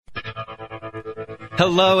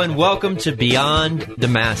Hello and welcome to Beyond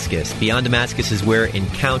Damascus. Beyond Damascus is where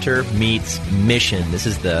encounter meets mission. This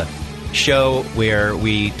is the show where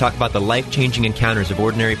we talk about the life-changing encounters of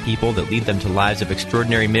ordinary people that lead them to lives of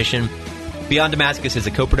extraordinary mission. Beyond Damascus is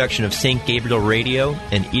a co-production of St. Gabriel Radio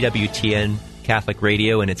and EWTN Catholic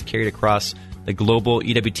Radio, and it's carried across the global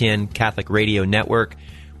EWTN Catholic Radio network.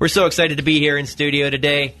 We're so excited to be here in studio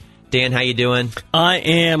today. Dan, how you doing? I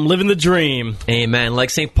am living the dream. Amen. Like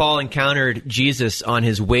St. Paul encountered Jesus on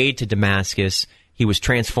his way to Damascus, he was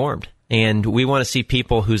transformed. And we want to see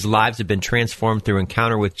people whose lives have been transformed through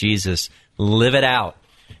encounter with Jesus live it out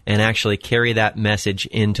and actually carry that message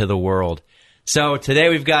into the world. So today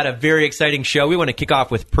we've got a very exciting show. We want to kick off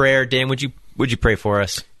with prayer. Dan, would you pray for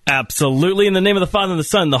us? Absolutely. In the name of the Father, and the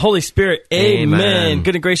Son, and the Holy Spirit. Amen. Amen.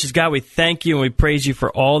 Good and gracious God, we thank you and we praise you for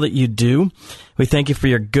all that you do. We thank you for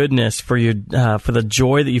your goodness, for the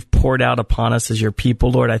joy that you've poured out upon us as your people,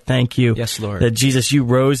 Lord. I thank you, yes, Lord, that Jesus, you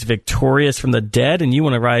rose victorious from the dead, and you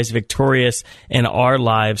want to rise victorious in our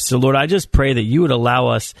lives. So, Lord, I just pray that you would allow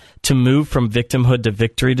us to move from victimhood to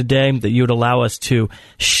victory today, that you would allow us to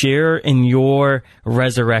share in your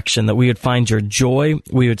resurrection, that we would find your joy,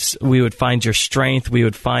 we would find your strength, we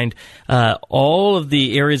would find all of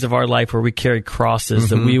the areas of our life where we carry crosses,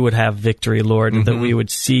 that we would have victory, Lord, and that we would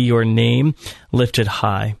see your name lifted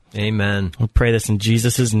high. Amen. We pray this in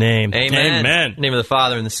Jesus' name. Amen. Amen. In the name of the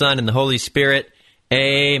Father, and the Son, and the Holy Spirit.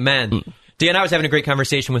 Amen. Dan, I was having a great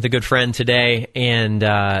conversation with a good friend today, and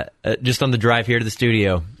just on the drive here to the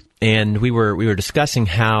studio, and we were discussing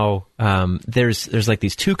how there's like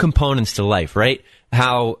these two components to life, right?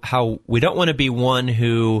 How we don't want to be one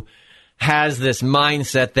who has this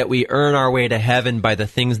mindset that we earn our way to heaven by the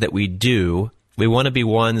things that we do. We want to be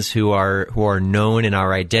ones who are known in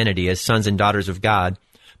our identity as sons and daughters of God.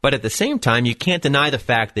 But at the same time, you can't deny the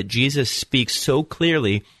fact that Jesus speaks so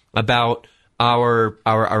clearly about our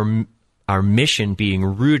mission being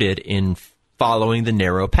rooted in following the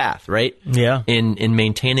narrow path, right? Yeah. In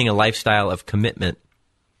maintaining a lifestyle of commitment.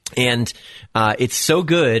 And it's so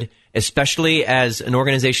good, especially as an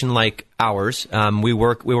organization like ours. We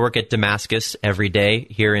work at Damascus every day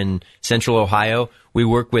here in Central Ohio. We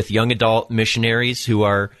work with young adult missionaries who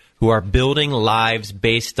are building lives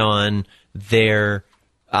based on their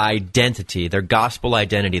identity, their gospel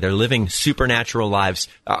identity. They're living supernatural lives.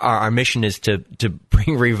 Our mission is to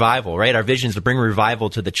bring revival, right? Our vision is to bring revival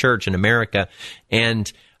to the church in America. And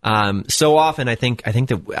so often, I think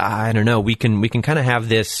that I don't know. We can kind of have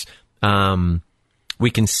this.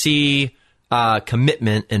 We can see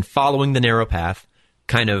commitment and following the narrow path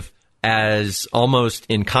kind of as almost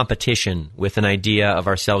in competition with an idea of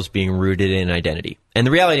ourselves being rooted in identity. And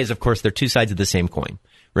the reality is, of course, they're two sides of the same coin,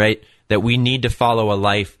 right? That we need to follow a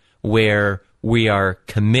life where we are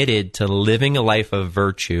committed to living a life of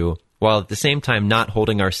virtue, while at the same time not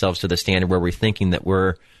holding ourselves to the standard where we're thinking that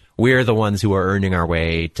we're the ones who are earning our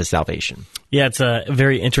way to salvation. Yeah, it's a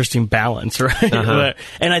very interesting balance, right? Uh-huh.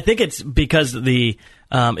 And I think it's because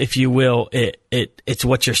if you will, it's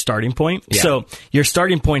what's your starting point. Yeah. So your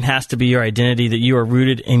starting point has to be your identity, that you are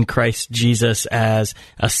rooted in Christ Jesus as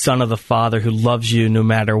a son of the Father who loves you no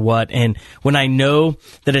matter what. And when I know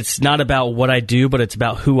that it's not about what I do, but it's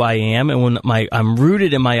about who I am, and when I'm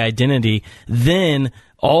rooted in my identity, then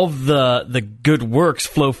all of the good works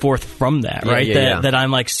flow forth from that, right? That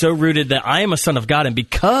I'm like so rooted that I am a son of God, and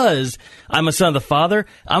because I'm a son of the Father,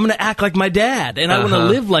 I'm going to act like my dad, and I want to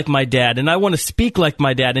live like my dad, and I want to speak like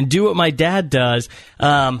my dad, and do what my dad does,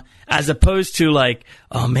 as opposed to like,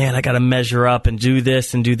 oh man, I got to measure up and do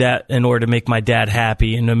this and do that in order to make my dad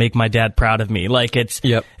happy and to make my dad proud of me. Like it's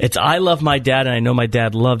I love my dad, and I know my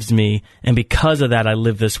dad loves me, and because of that, I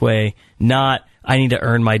live this way, not I need to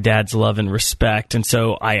earn my dad's love and respect, and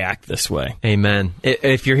so I act this way. Amen.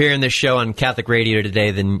 If you're hearing this show on Catholic radio today,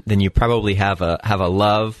 then you probably have a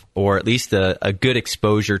love, or at least a good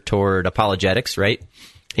exposure toward apologetics, right?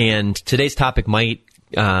 And today's topic might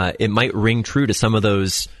ring true to some of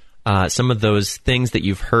those things that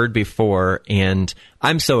you've heard before, and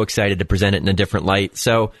I'm so excited to present it in a different light.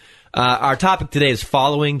 So our topic today is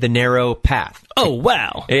following the narrow path. Oh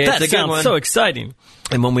wow, that sounds so exciting!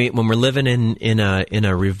 And when we're living in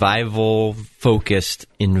a revival focused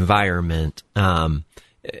environment, we're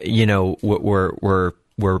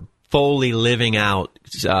fully living out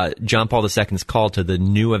John Paul II's call to the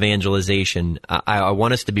new evangelization. I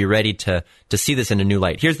want us to be ready to see this in a new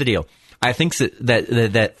light. Here's the deal. I think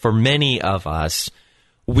that for many of us,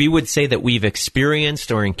 we would say that we've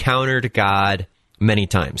experienced or encountered God many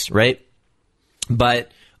times, right?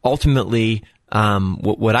 But ultimately,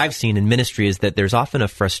 what I've seen in ministry is that there's often a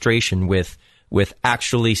frustration with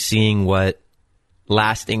actually seeing what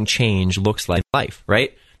lasting change looks like life,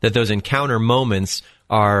 right? That those encounter moments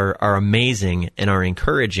are amazing and are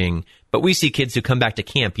encouraging. But we see kids who come back to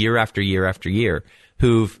camp year after year after year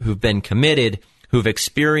who've been committed, who've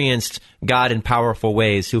experienced God in powerful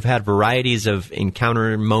ways, who've had varieties of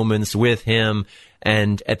encounter moments with Him,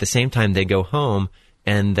 and at the same time they go home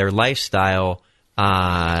and their lifestyle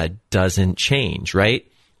doesn't change,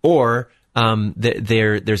 right? Or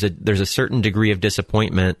there's a certain degree of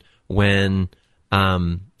disappointment when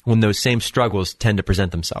those same struggles tend to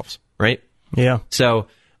present themselves, right? Yeah. So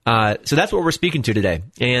that's what we're speaking to today.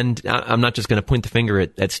 And I'm not just going to point the finger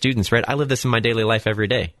at students, right? I live this in my daily life every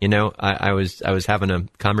day. You know, I was having a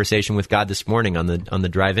conversation with God this morning on the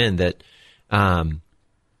drive in that,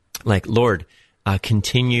 Lord,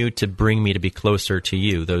 continue to bring me to be closer to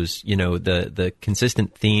you. Those, you know, the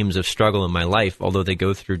consistent themes of struggle in my life, although they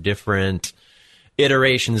go through different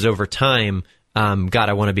iterations over time. God,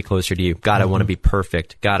 I want to be closer to you. God, I want to be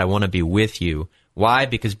perfect. God, I want to be with you. Why?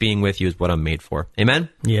 Because being with you is what I'm made for. Amen?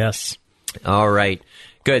 Yes. All right.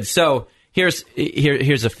 Good. So here's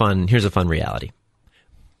a fun reality.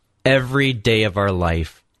 Every day of our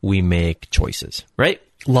life, we make choices, right?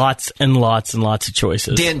 Lots and lots and lots of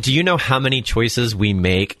choices. Dan, do you know how many choices we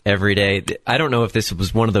make every day? I don't know if this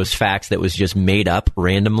was one of those facts that was just made up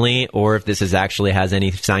randomly or if this actually has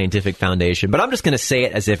any scientific foundation, but I'm just going to say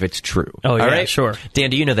it as if it's true. Oh, yeah, all right? Sure. Dan,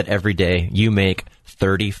 do you know that every day you make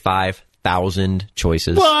 35,000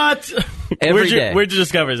 choices? What? Every day. Where'd you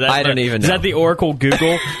discover that? I don't even know. Is that the Oracle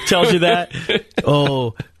Google tells you that?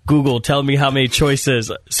 Oh, Google, tell me how many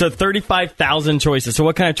choices. So 35,000 choices. So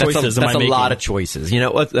what kind of choices am I making? That's a lot of choices. You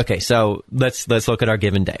know, okay, so let's look at our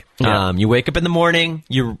given day. Yeah. You wake up in the morning,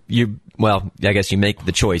 well, I guess you make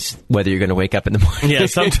the choice whether you're going to wake up in the morning. Yeah,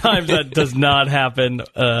 sometimes that does not happen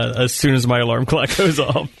as soon as my alarm clock goes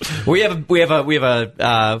off. We have a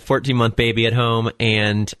 14-month baby at home,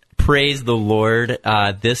 and praise the Lord,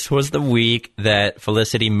 this was the week that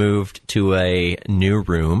Felicity moved to a new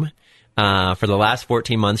room. For the last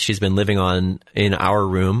 14 months, she's been living in our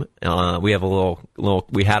room. We have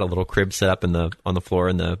we had a little crib set up on the floor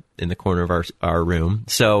in the corner of our room.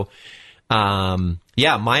 So,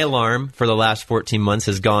 my alarm for the last 14 months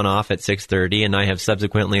has gone off at 6:30, and I have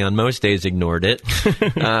subsequently on most days ignored it.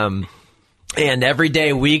 And every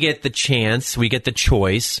day we get the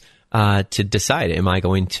choice to decide: am I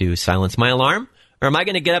going to silence my alarm? Or am I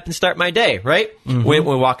going to get up and start my day, right? Mm-hmm. We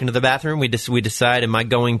walk into the bathroom, we decide, am I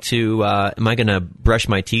going to brush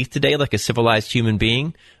my teeth today like a civilized human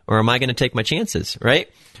being? Or am I going to take my chances, right?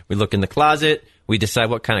 We look in the closet, we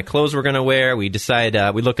decide what kind of clothes we're going to wear, we decide,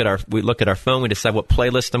 we look at our phone, we decide what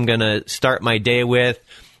playlist I'm going to start my day with,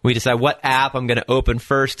 we decide what app I'm going to open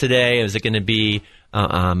first today. Is it going to be,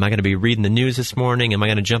 am I going to be reading the news this morning? Am I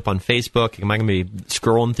going to jump on Facebook? Am I going to be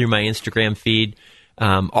scrolling through my Instagram feed?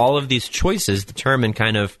 All of these choices determine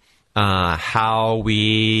kind of how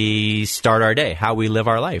we start our day, how we live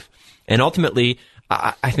our life. And ultimately,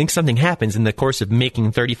 I think something happens in the course of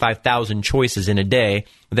making 35,000 choices in a day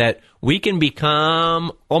that we can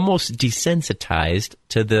become almost desensitized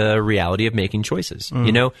to the reality of making choices.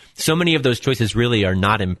 You know, so many of those choices really are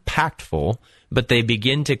not impactful, but they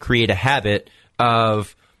begin to create a habit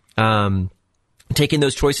of taking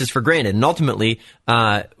those choices for granted. And ultimately,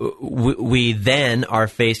 we then are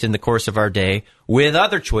faced in the course of our day with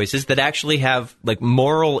other choices that actually have like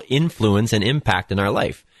moral influence and impact in our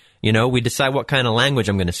life. You know, we decide what kind of language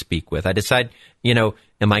I'm going to speak with. I decide, you know,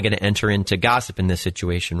 am I going to enter into gossip in this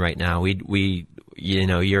situation right now?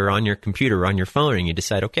 You're on your computer, on your phone, and you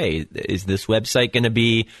decide, okay, is this website going to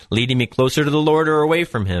be leading me closer to the Lord or away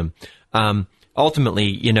from Him? Ultimately,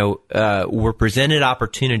 you know, we're presented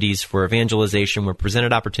opportunities for evangelization. We're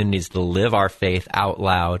presented opportunities to live our faith out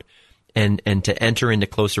loud and to enter into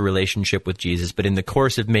closer relationship with Jesus. But in the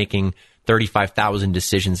course of making 35,000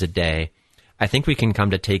 decisions a day, I think we can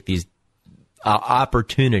come to take these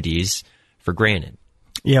opportunities for granted.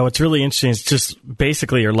 Yeah, what's really interesting is just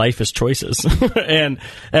basically your life is choices, and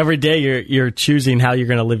every day you're choosing how you're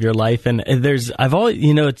going to live your life. And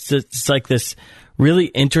it's like this really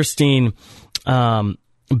interesting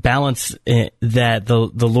balance that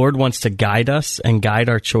the Lord wants to guide us and guide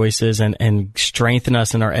our choices and strengthen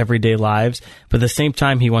us in our everyday lives. But at the same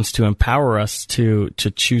time, He wants to empower us to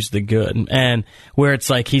choose the good, and where it's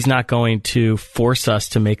like He's not going to force us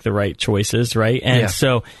to make the right choices, right? And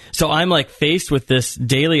so I'm like faced with this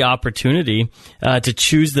daily opportunity to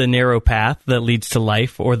choose the narrow path that leads to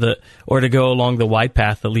life, or to go along the wide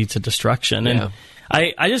path that leads to destruction. And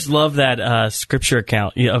I just love that scripture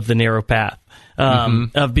account of the narrow path.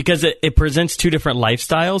 Because it presents two different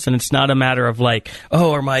lifestyles, and it's not a matter of like,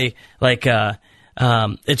 oh, am I like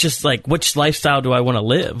it's just like, which lifestyle do I want to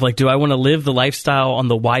live? Like, do I want to live the lifestyle on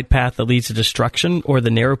the wide path that leads to destruction or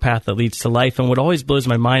the narrow path that leads to life? And what always blows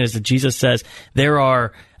my mind is that Jesus says there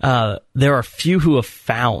are few who have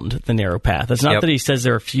found the narrow path. It's not that he says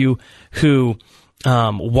there are few who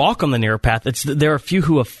walk on the narrow path. It's there are few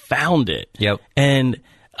who have found it. Yep. And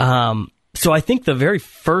so I think the very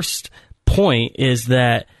first point is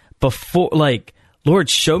that before, like, Lord,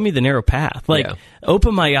 show me the narrow path. Like,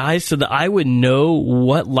 open my eyes so that I would know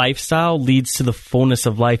what lifestyle leads to the fullness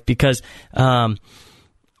of life. Because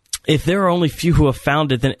if there are only few who have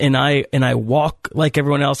found it, then and I walk like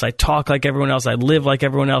everyone else, I talk like everyone else, I live like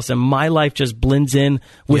everyone else, and my life just blends in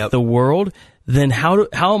with the world, then how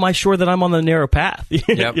am I sure that I'm on the narrow path?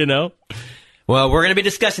 You know? Well, we're going to be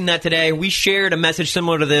discussing that today. We shared a message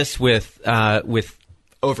similar to this with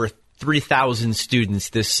over 3,000 students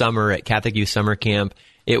this summer at Catholic Youth Summer Camp.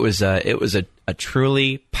 It was a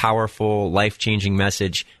truly powerful, life-changing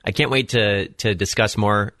message. I can't wait to discuss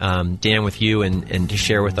more, Dan, with you and to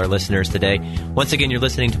share with our listeners today. Once again, you're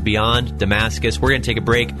listening to Beyond Damascus. We're going to take a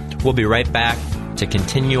break. We'll be right back to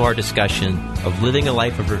continue our discussion of living a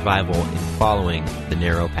life of revival and following the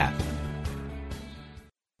narrow path.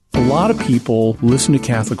 A lot of people listen to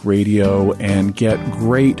Catholic radio and get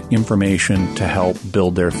great information to help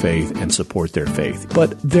build their faith and support their faith.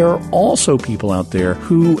 But there are also people out there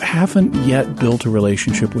who haven't yet built a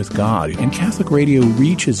relationship with God, and Catholic radio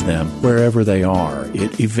reaches them wherever they are.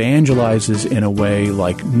 It evangelizes in a way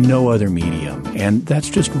like no other medium, and that's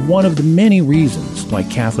just one of the many reasons why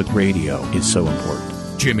Catholic radio is so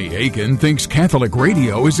important. Jimmy Akin thinks Catholic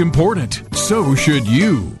radio is important. So should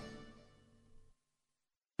you.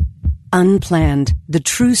 Unplanned, the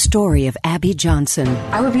true story of Abby Johnson.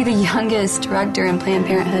 I would be the youngest director in Planned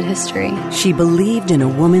Parenthood history. She believed in a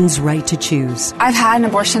woman's right to choose. I've had an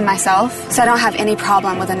abortion myself, so I don't have any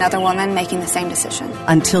problem with another woman making the same decision.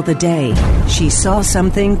 Until the day she saw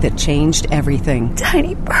something that changed everything.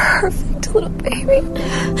 Tiny, perfect little baby.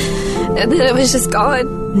 And then it was just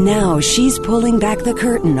gone. Now she's pulling back the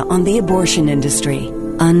curtain on the abortion industry.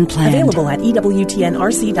 Unplanned. Available at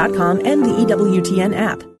EWTNRC.com and the EWTN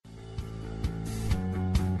app.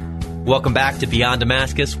 Welcome back to Beyond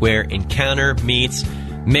Damascus, where encounter meets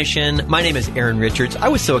mission. My name is Aaron Richards. I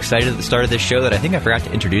was so excited at the start of this show that I think I forgot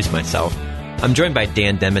to introduce myself. I'm joined by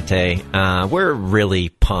Dan Demete. We're really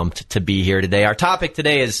pumped to be here today. Our topic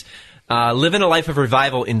today is living a life of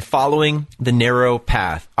revival in following the narrow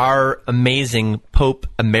path. Our amazing Pope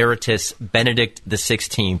Emeritus Benedict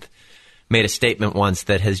XVI made a statement once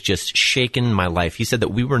that has just shaken my life. He said that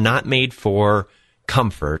we were not made for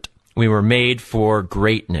comfort. We were made for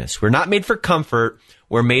greatness. We're not made for comfort.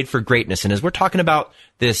 We're made for greatness. And as we're talking about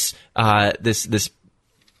this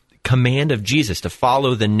command of Jesus to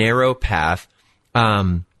follow the narrow path,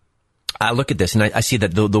 I look at this and I see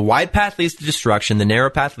that the wide path leads to destruction. The narrow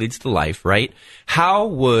path leads to life, right? How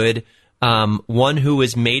would one who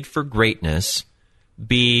is made for greatness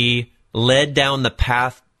be led down the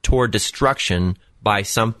path toward destruction by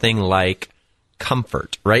something like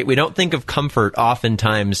comfort, right? We don't think of comfort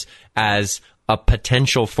oftentimes as a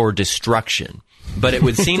potential for destruction, but it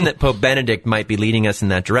would seem that Pope Benedict might be leading us in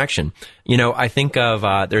that direction. You know, I think of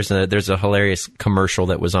there's a hilarious commercial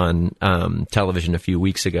that was on television a few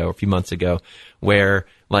months ago, where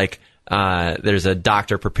there's a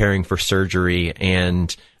doctor preparing for surgery,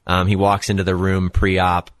 and he walks into the room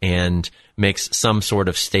pre-op and makes some sort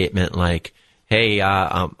of statement like, "Hey,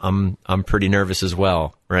 I'm pretty nervous as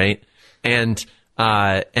well," right? And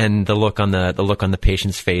the look on the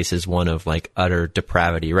patient's face is one of like utter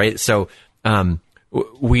depravity, right? So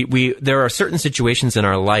there are certain situations in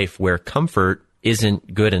our life where comfort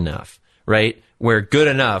isn't good enough, right? Where good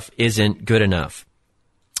enough isn't good enough.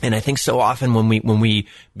 And I think so often when we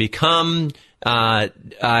become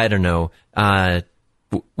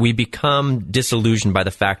we become disillusioned by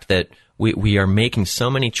the fact that we are making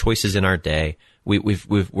so many choices in our day.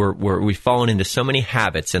 We've fallen into so many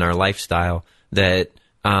habits in our lifestyle that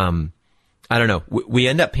we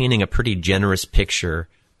end up painting a pretty generous picture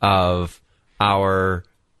of our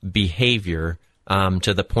behavior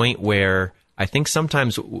to the point where I think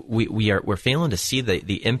sometimes we're failing to see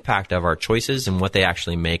the impact of our choices and what they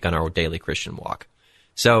actually make on our daily Christian walk.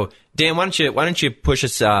 So, Dan, why don't you push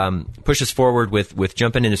us forward with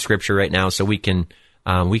jumping into Scripture right now, so we can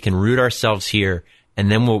root ourselves here. And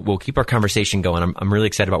then we'll keep our conversation going. I'm really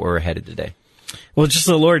excited about where we're headed today. Well, just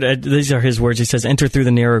the Lord, these are His words. He says, "Enter through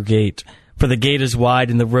the narrow gate, for the gate is wide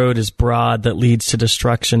and the road is broad that leads to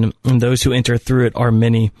destruction, and those who enter through it are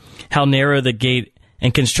many. How narrow the gate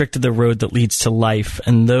and constricted the road that leads to life,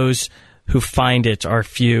 and those who find it are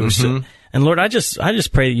few." Mm-hmm. And Lord, I just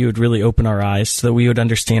pray that you would really open our eyes so that we would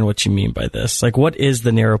understand what you mean by this. Like, what is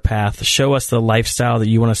the narrow path? Show us the lifestyle that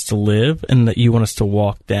you want us to live and that you want us to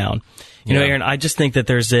walk down. You know, Aaron, I just think that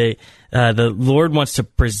there's the Lord wants to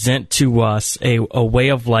present to us a way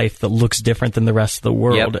of life that looks different than the rest of the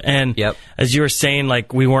world. And as you were saying,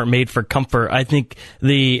 like, we weren't made for comfort. I think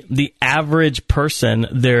the average person,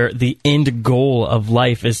 the end goal of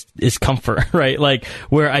life is comfort, right? Like,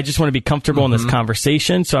 where I just want to be comfortable in this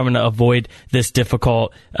conversation, so I'm going to avoid this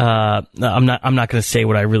difficult. I'm not going to say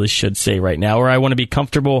what I really should say right now. Or I want to be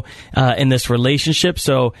comfortable in this relationship,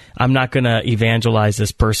 so I'm not going to evangelize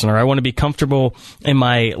this person. Or I want to be comfortable in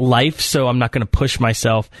my life, so I'm not going to push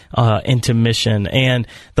myself into mission. And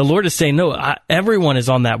the Lord is saying, no, everyone is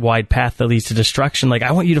on that wide path that leads to destruction. Like,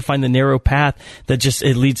 I want you to find the narrow path that just,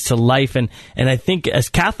 it leads to life. And I think as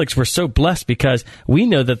Catholics, we're so blessed because we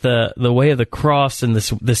know that the way of the cross and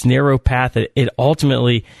this narrow path, it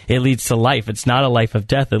ultimately, it leads to life. It's not a life of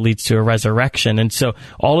death. It leads to a resurrection. And so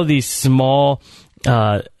all of these small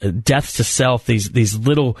deaths to self, these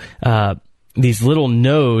little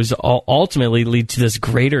no's ultimately lead to this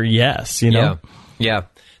greater yes, you know? Yeah.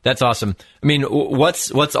 That's awesome. I mean,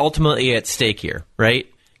 what's ultimately at stake here,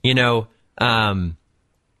 right? You know,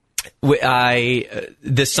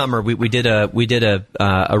 this summer we did a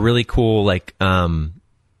really cool, like,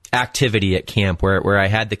 activity at camp where I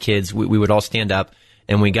had the kids, we would all stand up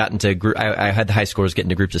and we got into I had the high schoolers get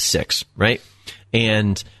into groups of 6, right?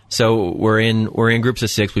 And so we're in groups of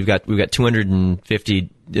 6. We've got 250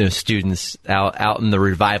 students out in the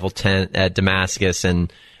revival tent at Damascus,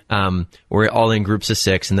 and we're all in groups of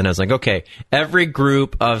 6. And then I was like, okay, every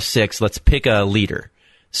group of 6, let's pick a leader.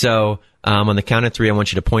 So on the count of 3, I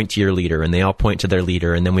want you to point to your leader, and they all point to their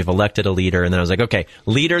leader, and then we've elected a leader. And then I was like, okay,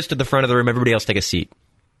 leaders to the front of the room, everybody else take a seat.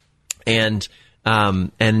 And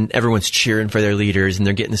everyone's cheering for their leaders, and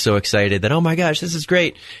they're getting so excited that, oh my gosh, this is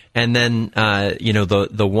great. And then,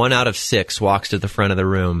 the 1 out of 6 walks to the front of the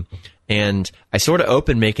room, and I sort of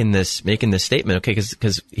open making this statement, okay,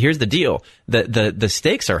 because here's the deal. The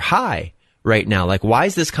stakes are high right now. Like, why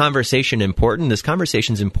is this conversation important? This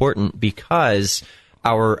conversation's important because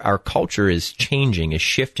our culture is changing, is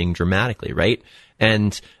shifting dramatically, right?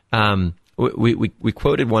 And, we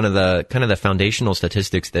quoted one of the kind of the foundational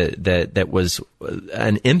statistics that was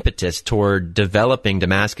an impetus toward developing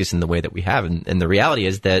Damascus in the way that we have. And the reality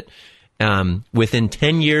is that within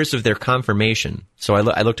 10 years of their confirmation, so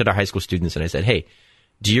I looked at our high school students and I said, hey,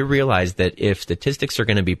 do you realize that if statistics are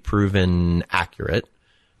going to be proven accurate,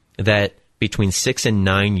 that between 6 and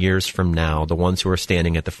 9 years from now, the ones who are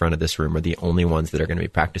standing at the front of this room are the only ones that are going to be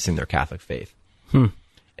practicing their Catholic faith?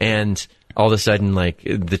 And all of a sudden, like,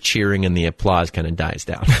 the cheering and the applause kind of dies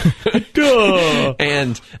down.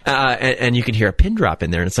 And you can hear a pin drop in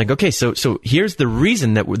there. And it's like, okay, so here's the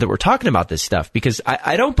reason that we're talking about this stuff. Because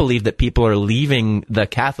I don't believe that people are leaving the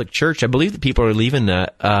Catholic Church. I believe that people are leaving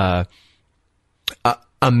a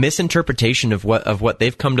misinterpretation of what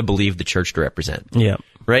they've come to believe the church to represent. Yeah.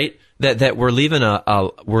 Right? That we're leaving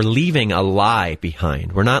a lie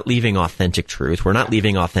behind. We're not leaving authentic truth. We're not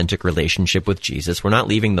leaving authentic relationship with Jesus. We're not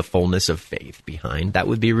leaving the fullness of faith behind. That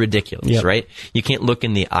would be ridiculous, right? You can't look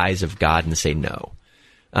in the eyes of God and say no.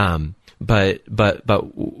 But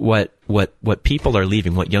what people are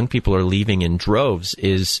leaving, what young people are leaving in droves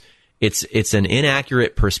is it's an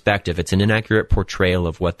inaccurate perspective. It's an inaccurate portrayal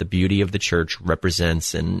of what the beauty of the church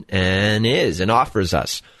represents and is and offers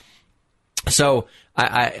us. So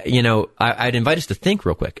I'd invite us to think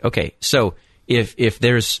real quick. Okay, so if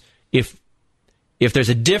there's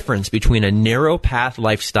a difference between a narrow path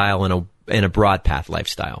lifestyle and a broad path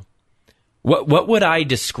lifestyle, what would I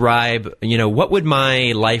describe? What would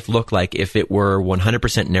my life look like if it were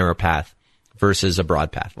 100% narrow path versus a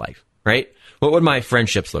broad path life? Right? What would my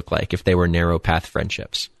friendships look like if they were narrow path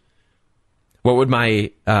friendships? What would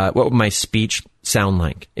my speech sound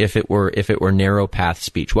like if it were narrow path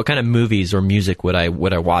speech? What kind of movies or music would I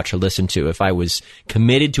watch or listen to if I was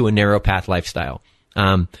committed to a narrow path lifestyle?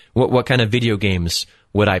 What kind of video games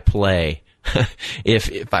would I play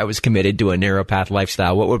if I was committed to a narrow path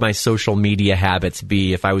lifestyle? What would my social media habits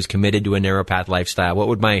be if I was committed to a narrow path lifestyle? What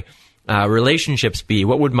would my relationships be?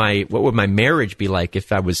 What would my marriage be like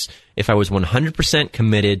if I was 100%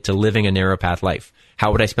 committed to living a narrow path life?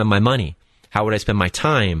 How would I spend my money? How would I spend my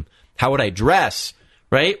time? How would I dress?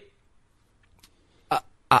 Right?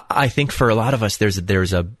 I think for a lot of us, there's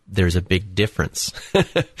a big difference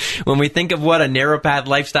when we think of what a narrow path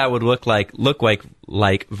lifestyle would look like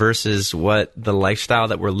versus what the lifestyle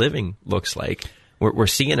that we're living looks like. we're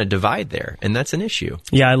seeing a divide there, and that's an issue.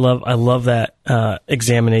 Yeah, I love that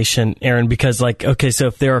examination, Aaron, because like, okay, so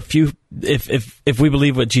if there are a few, if we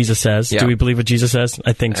believe what Jesus says, do we believe what Jesus says?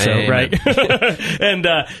 I think so, Amen. right? And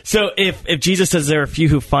so if Jesus says there are a few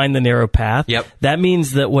who find the narrow path, that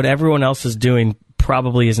means that what everyone else is doing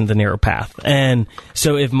probably isn't the narrow path. And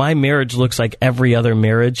so if my marriage looks like every other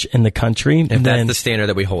marriage in the country, if that's the standard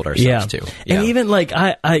that we hold ourselves to. Yeah. And even like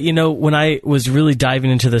I when I was really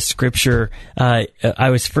diving into the scripture, I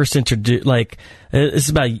was first introduced, like, this is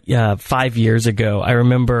about 5 years ago. I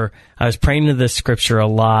remember I was praying into this scripture a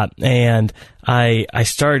lot, and I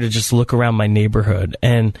started to just look around my neighborhood,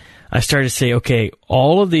 and I started to say, okay,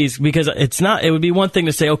 all of these, because it would be one thing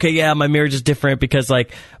to say, okay, yeah, my marriage is different because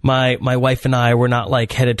like my wife and I were not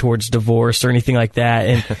like headed towards divorce or anything like that.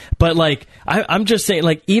 And, but like, I'm just saying,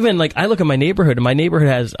 like, even like I look at my neighborhood, and my neighborhood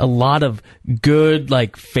has a lot of good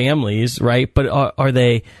like families, right? But are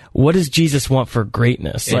they, what does Jesus want for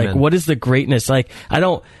greatness? Amen. Like, what is the greatness? Like, I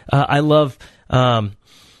love,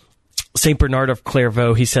 St. Bernard of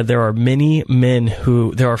Clairvaux. He said there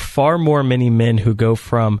are far more many men who go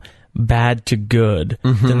from bad to good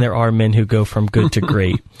than there are men who go from good to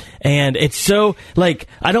great. And it's so, like,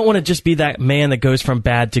 I don't want to just be that man that goes from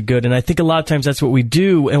bad to good. And I think a lot of times that's what we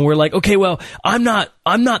do. And we're like, okay, well, I'm not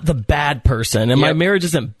the bad person, and my marriage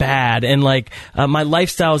isn't bad, and like my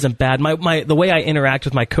lifestyle isn't bad. The way I interact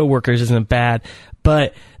with my coworkers isn't bad.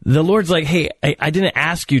 But the Lord's like, hey, I didn't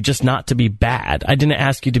ask you just not to be bad. I didn't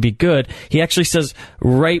ask you to be good. He actually says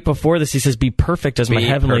right before this, he says, be perfect as my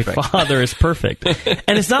heavenly Father is perfect.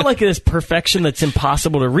 And it's not like this perfection that's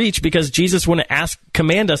impossible to reach, because Jesus wouldn't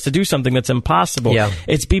command us to do something that's impossible. Yeah.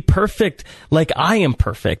 It's be perfect like I am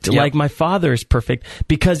perfect, like my Father is perfect,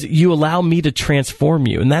 because you allow me to transform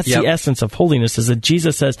you. And that's the essence of holiness, is that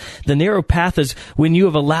Jesus says the narrow path is when you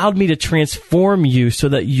have allowed me to transform you so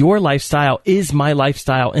that your lifestyle is my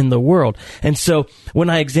lifestyle in the world. And so when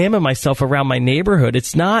I examine myself around my neighborhood,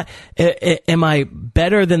 it's not, am I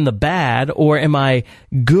better than the bad, or am I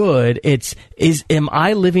good? Am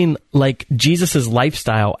I living like Jesus's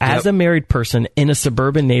lifestyle as a married person in a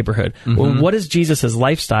suburban neighborhood? Well, what does Jesus's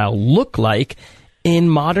lifestyle look like in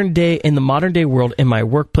the modern day world, in my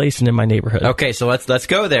workplace and in my neighborhood? Okay, so let's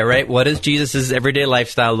go there, right? What does Jesus's everyday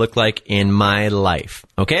lifestyle look like in my life?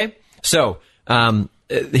 Okay, so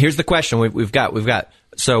here's the question we've got.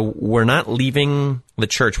 So we're not leaving the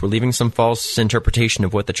church. We're leaving some false interpretation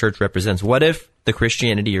of what the church represents. What if the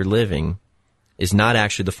Christianity you're living is not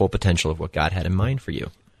actually the full potential of what God had in mind for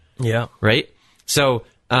you? Yeah. Right? So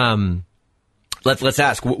let's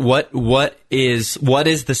ask, what is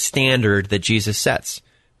the standard that Jesus sets?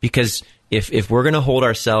 Because if we're going to hold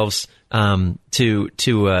ourselves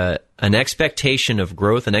to an expectation of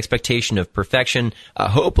growth, an expectation of perfection, a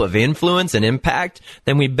hope of influence and impact,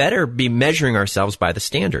 then we better be measuring ourselves by the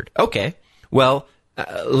standard. Okay, well,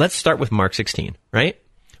 let's start with Mark 16, right?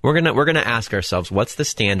 We're gonna ask ourselves, what's the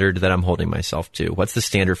standard that I'm holding myself to? What's the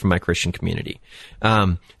standard for my Christian community?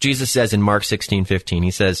 Jesus says in Mark 16:15, he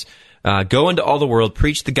says, go into all the world,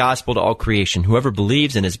 preach the gospel to all creation. Whoever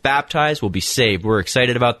believes and is baptized will be saved. We're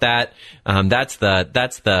excited about that. That's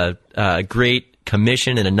the Great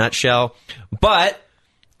Commission in a nutshell. But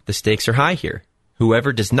the stakes are high here.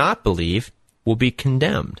 Whoever does not believe will be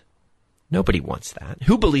condemned. Nobody wants that.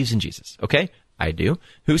 Who believes in Jesus? Okay, I do.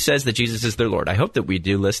 Who says that Jesus is their Lord? I hope that we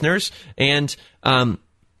do, listeners. And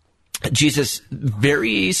Jesus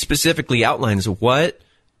very specifically outlines what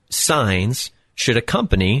signs should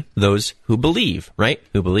accompany those who believe, right?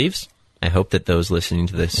 Who believes? I hope that those listening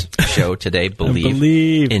to this show today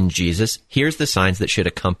believe in Jesus. Here's the signs that should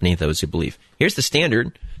accompany those who believe. Here's the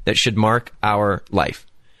standard that should mark our life.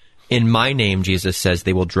 In my name, Jesus says,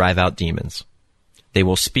 they will drive out demons. They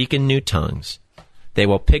will speak in new tongues. They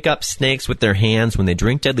will pick up snakes with their hands. When they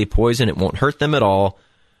drink deadly poison, it won't hurt them at all.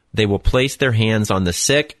 They will place their hands on the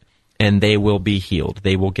sick, and they will be healed.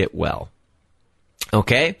 They will get well.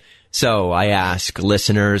 Okay? So I ask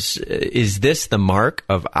listeners, is this the mark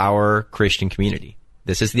of our Christian community?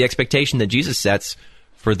 This is the expectation that Jesus sets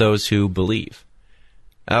for those who believe.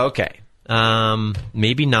 Okay.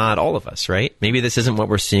 Maybe not all of us, right? Maybe this isn't what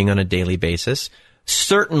we're seeing on a daily basis.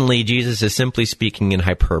 Certainly, Jesus is simply speaking in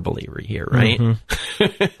hyperbole here, right?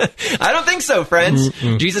 Mm-hmm. I don't think so, friends.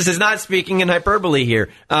 Mm-hmm. Jesus is not speaking in hyperbole here.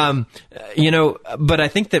 But I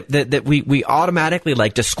think that we automatically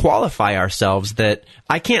like disqualify ourselves that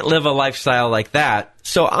I can't live a lifestyle like that.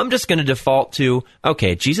 So I'm just going to default to,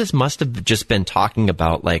 okay, Jesus must have just been talking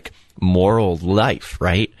about like moral life,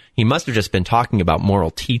 right? He must have just been talking about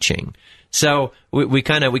moral teaching. So we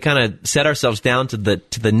kind of set ourselves down to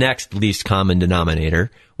the next least common denominator,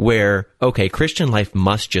 where, okay, Christian life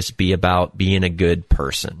must just be about being a good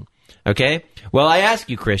person. Okay? Well, I ask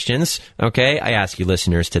you Christians, okay, I ask you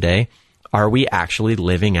listeners today, are we actually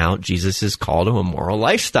living out Jesus' call to a moral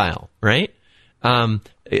lifestyle, right?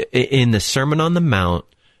 In the Sermon on the Mount,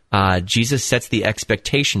 Jesus sets the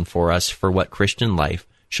expectation for us for what Christian life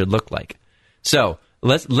should look like. So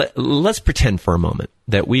let's pretend for a moment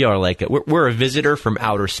that we are we're a visitor from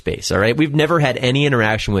outer space, all right? We've never had any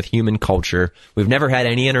interaction with human culture. We've never had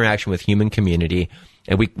any interaction with human community.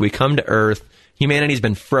 And we come to Earth. Humanity's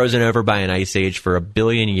been frozen over by an ice age for 1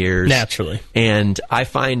 billion years. Naturally. And I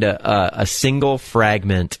find a single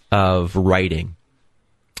fragment of writing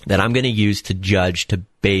that I'm going to use to judge, to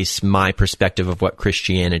base my perspective of what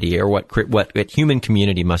Christianity or what human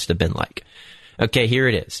community must have been like. Okay, here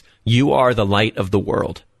it is. You are the light of the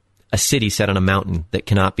world, a city set on a mountain that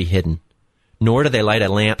cannot be hidden. Nor do they light a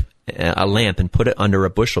lamp and put it under a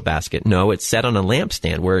bushel basket. No, it's set on a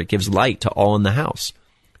lampstand where it gives light to all in the house.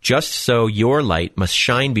 Just so your light must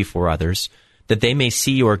shine before others, that they may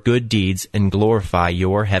see your good deeds and glorify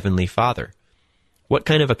your heavenly Father. What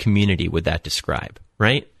kind of a community would that describe,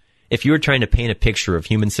 right? If you were trying to paint a picture of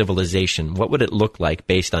human civilization, what would it look like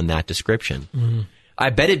based on that description? Mm-hmm. I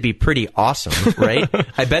bet it'd be pretty awesome, right?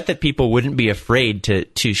 I bet that people wouldn't be afraid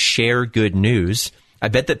to share good news. I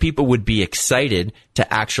bet that people would be excited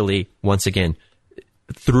to actually, once again,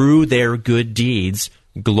 through their good deeds,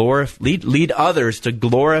 lead others to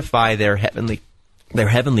glorify their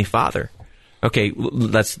heavenly Father. Okay,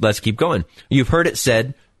 let's keep going. You've heard it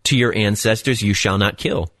said to your ancestors, "You shall not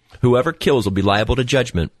kill. Whoever kills will be liable to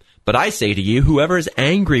judgment. But I say to you, whoever is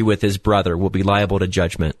angry with his brother will be liable to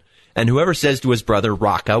judgment. And whoever says to his brother,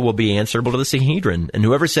 Raka, will be answerable to the Sanhedrin. And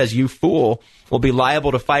whoever says, you fool, will be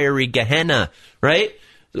liable to fiery Gehenna." Right?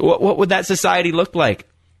 What would that society look like?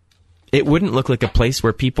 It wouldn't look like a place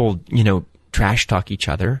where people, trash talk each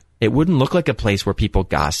other. It wouldn't look like a place where people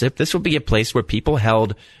gossip. This would be a place where people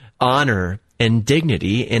held honor and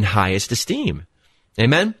dignity in highest esteem.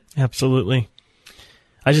 Amen? Absolutely.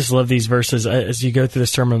 I just love these verses as you go through the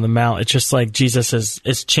Sermon on the Mount. It's just like Jesus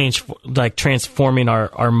is transforming our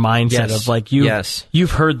mindset. Yes.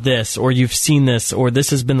 You've heard this, or you've seen this, or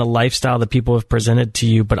this has been the lifestyle that people have presented to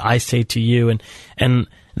you, but I say to you, and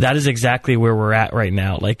that is exactly where we're at right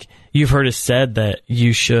now. Like, you've heard it said that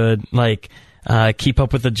you should keep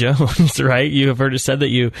up with the Jones, right? You have heard it said that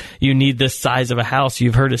you need this size of a house.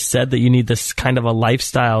 You've heard it said that you need this kind of a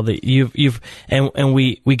lifestyle that and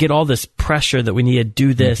we get all this pressure that we need to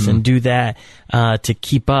do this and do that, to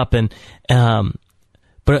keep up.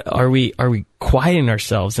 But are we quieting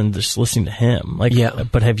ourselves and just listening to him?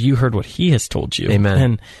 But have you heard what he has told you?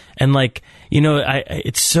 Amen. And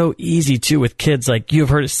it's so easy too with kids. Like, you've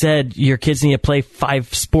heard it said, your kids need to play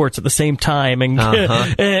 5 sports at the same time,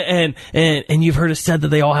 and and you've heard it said that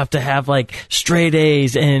they all have to have straight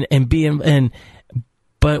A's and be in.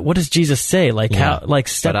 But what does Jesus say?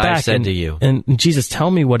 Step back. I said to you, and Jesus,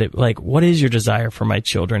 tell me what is your desire for my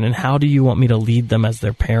children, and how do you want me to lead them as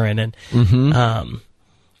their parent? And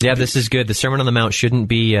yeah, this is good. The Sermon on the Mount shouldn't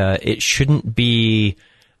be, I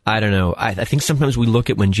don't know. I think sometimes we look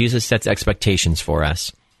at when Jesus sets expectations for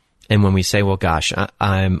us, and when we say, well, gosh,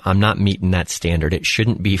 I'm not meeting that standard, it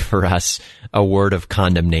shouldn't be for us a word of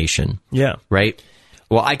condemnation. Yeah. Right?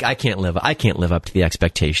 Well, I can't live up to the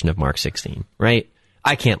expectation of Mark 16, right?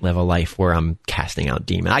 I can't live a life where I'm casting out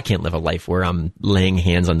demons. I can't live a life where I'm laying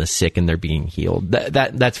hands on the sick and they're being healed.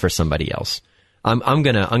 That's for somebody else. I'm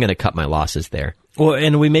gonna cut my losses there. Well,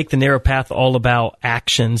 and we make the narrow path all about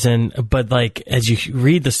actions, but as you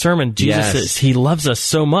read the sermon, Jesus he loves us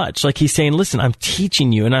so much. Like, he's saying, listen, I'm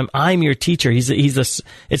teaching you, and I'm your teacher. It's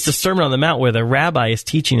the Sermon on the Mount where the rabbi is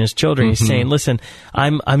teaching his children. He's saying, listen,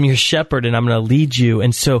 I'm your shepherd, and I'm going to lead you.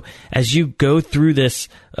 And so as you go through this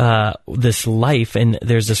life, and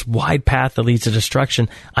there's this wide path that leads to destruction,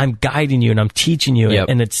 I'm guiding you and I'm teaching you. Yep.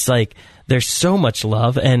 And it's like, there's so much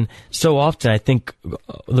love. And so often I think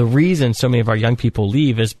the reason so many of our young people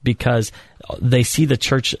leave is because they see the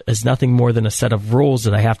church as nothing more than a set of rules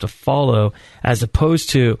that I have to follow, as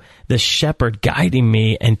opposed to the shepherd guiding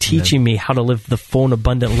me and teaching me how to live the full and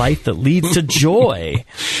abundant life that leads to joy.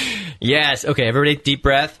 Yes. Okay, everybody, deep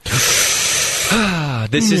breath.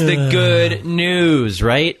 This is the good news,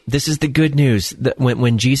 right? This is the good news. That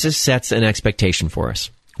when Jesus sets an expectation for us,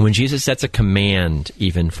 when Jesus sets a command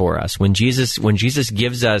even for us, when Jesus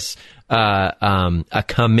gives us a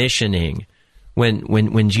commissioning,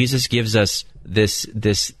 when Jesus gives us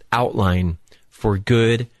this outline for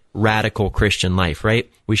good, radical Christian life, right?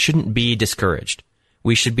 We shouldn't be discouraged.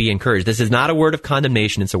 we should be encouraged. This is not a word of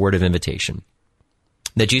condemnation, it's a word of invitation.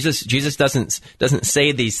 That Jesus doesn't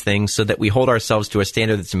say these things so that we hold ourselves to a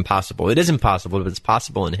standard that's impossible. It is impossible, but it's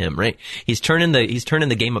possible in him, right? He's turning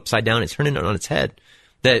the game upside down. He's turning it on its head.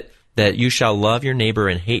 That you shall love your neighbor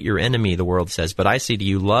and hate your enemy, the world says. But I say to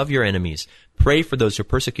you, love your enemies. Pray for those who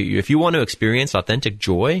persecute you. If you want to experience authentic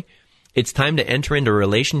joy, it's time to enter into a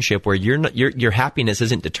relationship where your happiness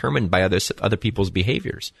isn't determined by other people's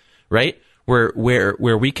behaviors, right? Where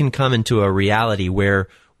we can come into a reality where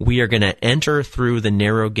we are going to enter through the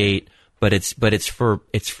narrow gate, but it's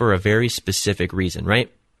for a very specific reason,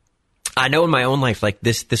 right? I know in my own life, like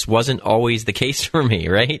this wasn't always the case for me,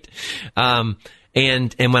 right?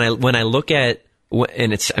 And when I look at,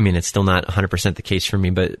 and it's still not 100% the case for me,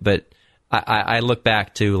 but I look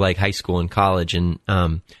back to like high school and college, and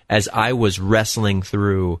as I was wrestling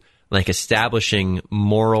through like establishing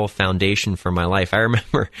moral foundation for my life, I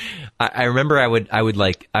remember I would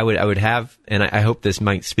have, and I hope this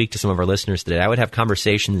might speak to some of our listeners today. I would have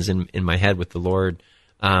conversations in my head with the Lord,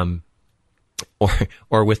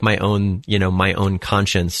 or with my own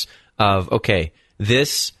conscience of, okay,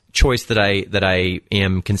 this choice that I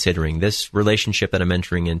am considering, this relationship that I'm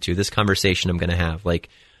entering into, this conversation I'm going to have, like,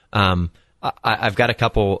 I've got a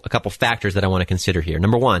couple factors that I want to consider here.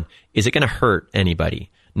 Number one, is it going to hurt anybody?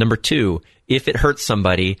 Number two, if it hurts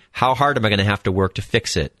somebody, how hard am I going to have to work to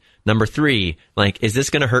fix it? Number three, like, is this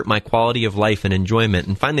going to hurt my quality of life and enjoyment?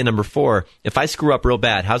 And finally, number four, if I screw up real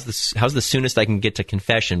bad, how's the soonest I can get to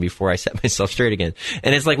confession before I set myself straight again?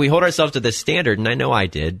 And it's like we hold ourselves to this standard, and I know I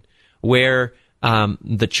did, where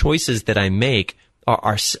the choices that I make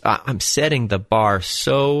are I'm setting the bar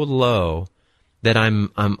so low that I'm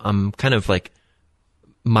kind of like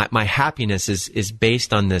my happiness is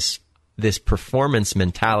based on this performance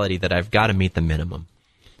mentality that I've got to meet the minimum.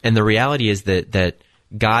 And the reality is that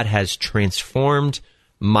God has transformed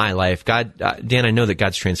my life. God, Dan, I know that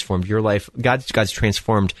God's transformed your life. God's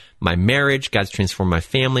transformed my marriage. God's transformed my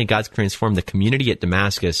family. God's transformed the community at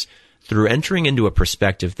Damascus through entering into a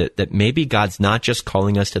perspective that maybe God's not just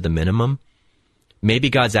calling us to the minimum. Maybe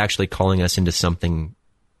God's actually calling us into something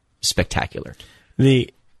spectacular.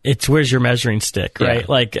 It's where's your measuring stick, right? Yeah.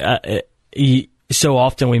 Like, so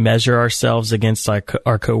often we measure ourselves against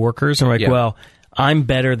our coworkers, and we're like, well, I'm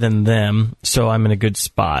better than them, so I'm in a good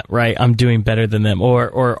spot, right? I'm doing better than them,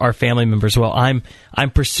 or our family members. Well, I'm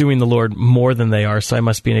pursuing the Lord more than they are, so I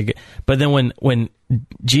must be in a good. But then when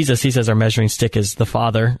Jesus, he says our measuring stick is the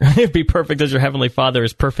Father. Be perfect as your heavenly Father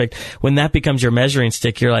is perfect. When that becomes your measuring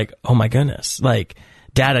stick, you're like, oh my goodness, like,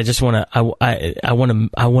 Dad, I just want to, I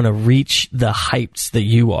want to reach the heights that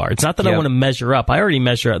you are. It's not that I want to measure up. I already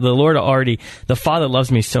measure up. The Father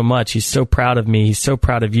loves me so much. He's so proud of me. He's so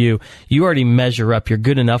proud of you. You already measure up. You're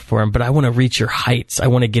good enough for him, but I want to reach your heights. I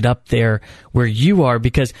want to get up there where you are,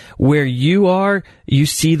 because where you are, you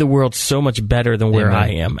see the world so much better than where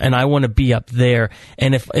I am. And I want to be up there.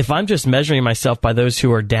 And if I'm just measuring myself by those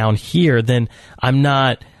who are down here, then I'm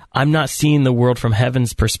not seeing the world from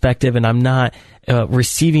heaven's perspective, and I'm not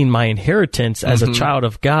receiving my inheritance as a child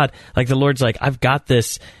of God. Like the Lord's like, I've got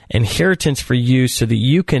this inheritance for you so that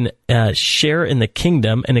you can share in the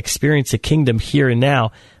kingdom and experience the kingdom here and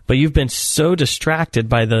now. But you've been so distracted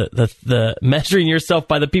by the measuring yourself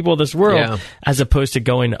by the people of this world as opposed to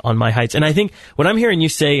going on my heights. And I think what I'm hearing you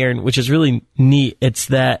say, Aaron, which is really neat, it's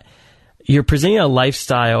that you're presenting a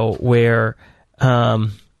lifestyle where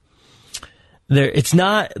it's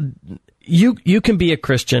not, you can be a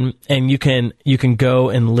Christian and you can go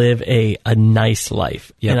and live a nice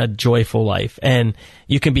life and a joyful life, and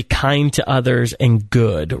you can be kind to others and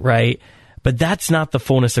good, right? But that's not the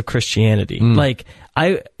fullness of Christianity. Like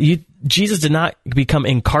Jesus did not become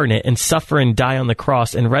incarnate and suffer and die on the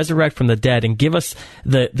cross and resurrect from the dead and give us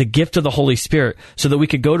the gift of the Holy Spirit so that we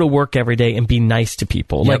could go to work every day and be nice to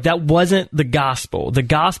people. Like that wasn't the gospel. The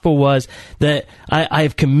gospel was that I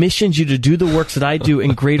have commissioned you to do the works that I do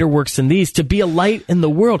and greater works than these, to be a light in the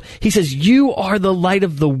world. He says, you are the light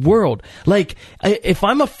of the world. Like, if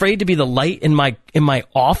I'm afraid to be the light in my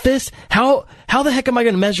office, how the heck am I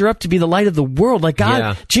going to measure up to be the light of the world? Like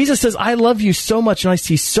God, Jesus says, I love you so much and I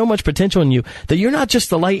see so much potential in you that you're not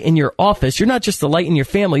just the light in your office. You're not just the light in your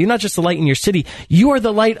family. You're not just the light in your city. You are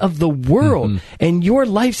the light of the world. And your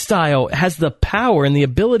lifestyle has the power and the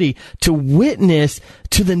ability to witness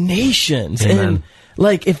to the nations. Amen. And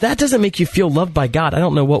like, if that doesn't make you feel loved by God, I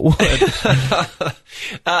don't know what would.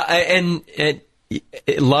 And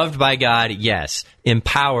loved by God, yes.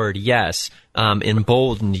 Empowered, yes.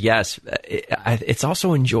 Emboldened, yes. It's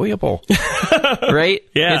also enjoyable, right?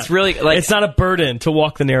 Yeah. It's really like, it's not a burden to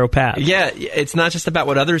walk the narrow path. Yeah. It's not just about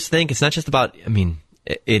what others think. It's not just about,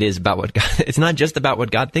 it is about what God. It's not just about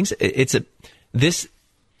what God thinks. This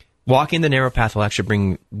walking the narrow path will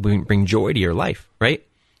actually bring joy to your life, right?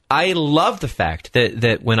 I love the fact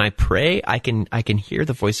that when I pray, I can hear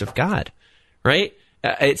the voice of God, right?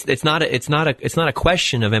 It's not a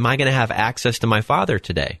question of, am I going to have access to my Father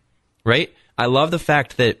today, right? I love the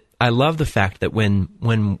fact that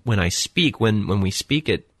when I speak, when we speak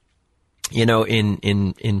it,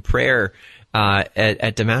 in prayer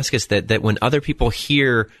at Damascus, that when other people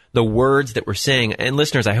hear the words that we're saying, and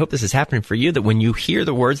listeners, I hope this is happening for you, that when you hear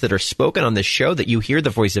the words that are spoken on this show, that you hear the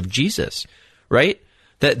voice of Jesus, right?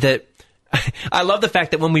 That I love the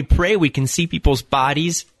fact that when we pray, we can see people's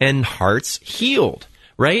bodies and hearts healed,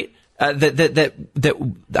 right? That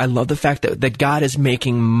I love the fact that God is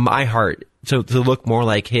making my heart to look more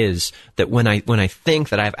like His. That when I think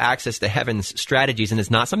that I have access to heaven's strategies, and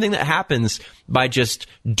it's not something that happens by just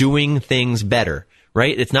doing things better,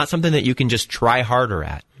 right? It's not something that you can just try harder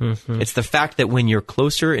at. Mm-hmm. It's the fact that when you're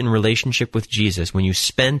closer in relationship with Jesus, when you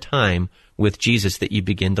spend time with Jesus, that you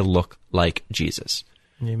begin to look like Jesus.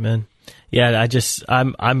 Amen. Yeah,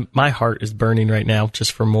 I'm my heart is burning right now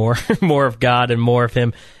just for more of God and more of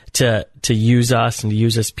Him to use us and to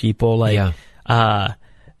use us people.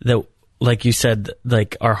 Like you said,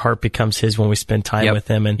 like our heart becomes His when we spend time with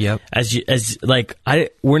Him. And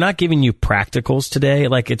we're not giving you practicals today.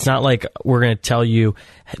 Like, it's not like we're going to tell you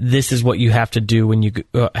this is what you have to do when you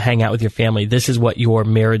hang out with your family. This is what your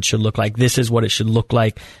marriage should look like. This is what it should look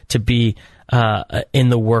like to be in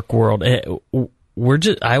the work world.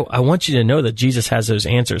 I want you to know that Jesus has those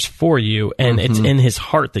answers for you, and it's in His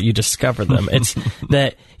heart that you discover them. It's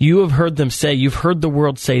that you have heard them say, you've heard the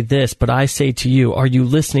world say this, but I say to you, are you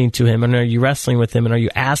listening to Him, and are you wrestling with Him, and are you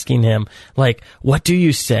asking Him, like, what do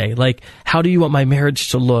you say? Like, how do you want my marriage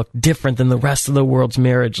to look different than the rest of the world's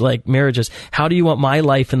marriages? How do you want my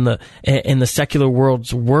life in the secular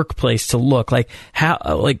world's workplace to look? Like,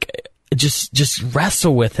 just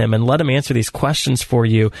wrestle with Him and let Him answer these questions for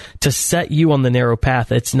you to set you on the narrow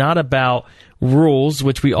path. It's not about rules,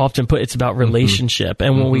 which we often put, it's about relationship.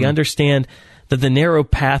 And when we understand that the narrow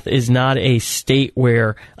path is not a state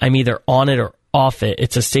where I'm either on it or off it,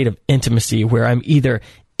 it's a state of intimacy where I'm either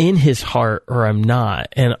in His heart or I'm not,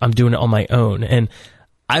 and I'm doing it on my own. And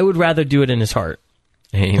I would rather do it in His heart.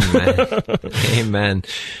 Amen. Amen.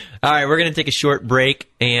 All right, we're going to take a short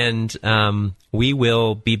break, and we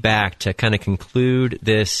will be back to kind of conclude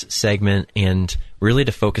this segment and really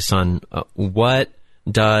to focus on why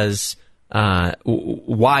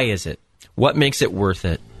is it? What makes it worth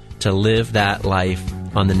it to live that life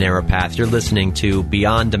on the narrow path? You're listening to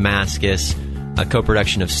Beyond Damascus, a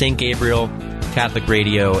co-production of St. Gabriel, Catholic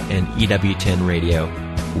Radio, and EWTN Radio.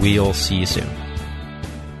 We'll see you soon.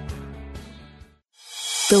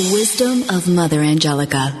 The wisdom of Mother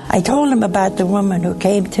Angelica. I told him about the woman who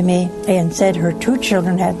came to me and said her two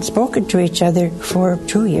children hadn't spoken to each other for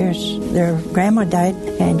 2 years. Their grandma died,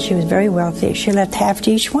 and she was very wealthy. She left half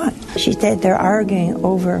to each one. She said they're arguing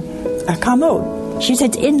over a commode. She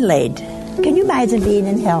said it's inlaid. Can you imagine being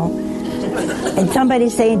in hell and somebody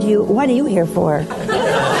saying to you, what are you here for?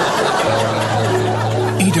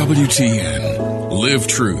 EWTN. Live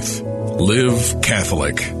truth. Live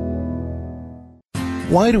Catholic.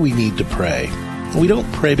 Why do we need to pray? We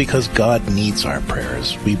don't pray because God needs our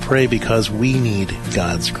prayers. We pray because we need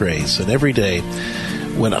God's grace. And every day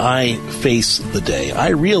when I face the day, I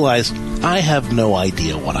realize I have no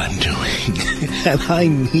idea what I'm doing. And I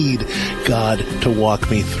need God to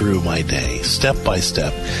walk me through my day, step by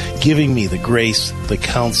step, giving me the grace, the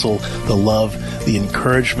counsel, the love, the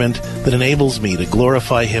encouragement that enables me to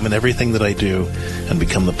glorify Him in everything that I do and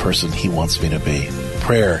become the person He wants me to be.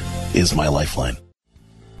 Prayer is my lifeline.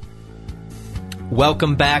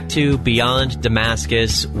 Welcome back to Beyond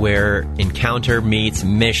Damascus, where encounter meets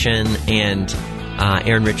mission. And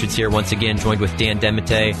Aaron Richards here once again, joined with Dan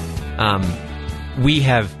Demete.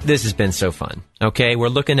 This has been so fun. Okay, we're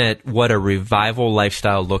looking at what a revival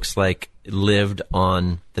lifestyle looks like lived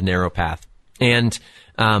on the narrow path. And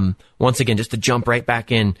once again, just to jump right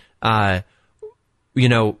back in, why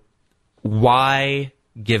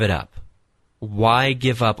give it up? Why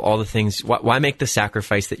give up all the things? Why make the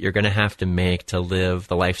sacrifice that you're going to have to make to live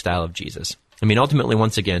the lifestyle of Jesus? I mean, ultimately,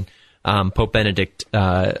 once again, Pope Benedict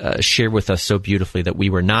shared with us so beautifully that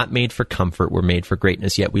we were not made for comfort, we're made for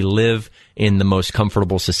greatness, yet we live in the most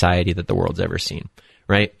comfortable society that the world's ever seen,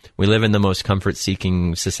 right? We live in the most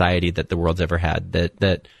comfort-seeking society that the world's ever had,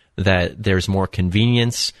 that there's more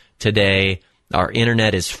convenience today, our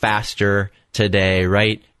internet is faster today,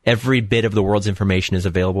 right? Every bit of the world's information is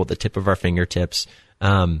available at the tip of our fingertips,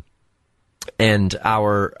 and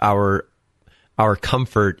our our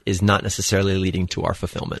comfort is not necessarily leading to our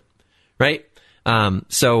fulfillment, right?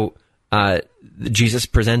 So Jesus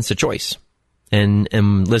presents a choice.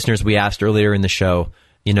 And listeners, we asked earlier in the show,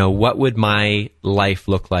 what would my life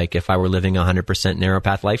look like if I were living a 100% narrow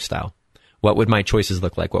path lifestyle? What would my choices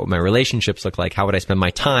look like? What would my relationships look like? How would I spend my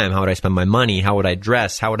time? How would I spend my money? How would I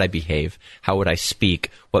dress? How would I behave? How would I speak?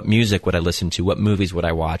 What music would I listen to? What movies would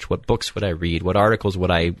I watch? What books would I read? What articles would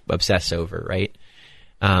I obsess over, right?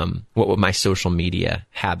 What would my social media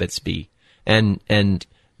habits be? And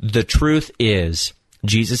the truth is,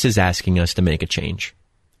 Jesus is asking us to make a change,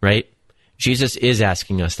 right? Jesus is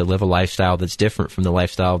asking us to live a lifestyle that's different from the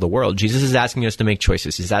lifestyle of the world. Jesus is asking us to make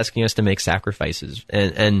choices. He's asking us to make sacrifices.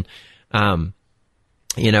 I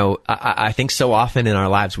think so often in our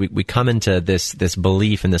lives, we come into this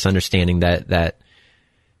belief and this understanding that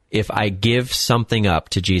if I give something up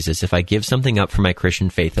to Jesus, if I give something up for my Christian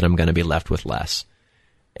faith, that I'm going to be left with less.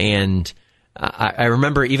 And I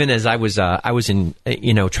remember even as I was in,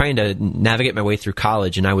 trying to navigate my way through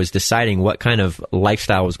college, and I was deciding what kind of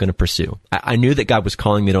lifestyle I was going to pursue. I knew that God was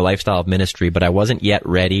calling me to a lifestyle of ministry, but I wasn't yet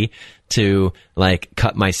ready to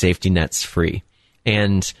cut my safety nets free.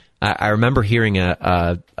 And I remember hearing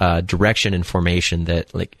a direction in formation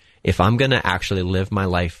that if I'm going to actually live my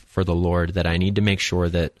life for the Lord, that I need to make sure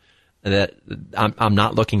that I'm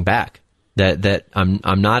not looking back. That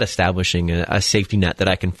I'm not establishing a safety net that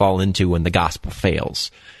I can fall into when the gospel fails,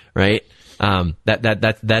 right?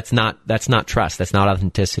 That's not trust. That's not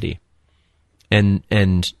authenticity.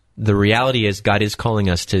 And the reality is, God is calling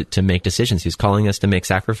us to make decisions. He's calling us to make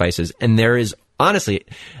sacrifices. And there is, honestly,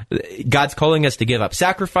 God's calling us to give up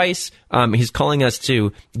sacrifice. He's calling us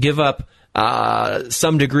to give up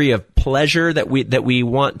some degree of pleasure that we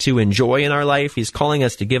want to enjoy in our life. He's calling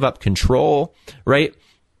us to give up control, right?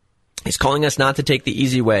 He's calling us not to take the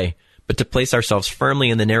easy way, but to place ourselves firmly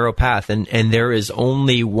in the narrow path. And there is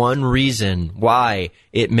only one reason why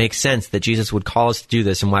it makes sense that Jesus would call us to do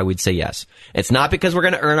this and why we'd say yes. It's not because we're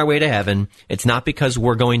going to earn our way to heaven. It's not because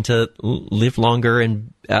we're going to live longer,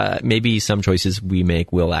 and maybe some choices we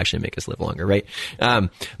make will actually make us live longer, right?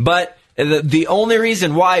 But the only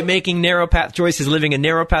reason why making narrow path choices, living a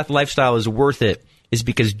narrow path lifestyle is worth it is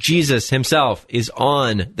because Jesus himself is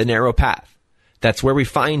on the narrow path. That's where we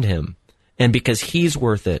find him. And because he's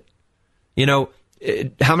worth it.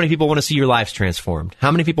 How many people want to see your lives transformed? How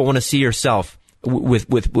many people want to see yourself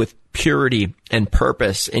with purity and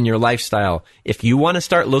purpose in your lifestyle? If you want to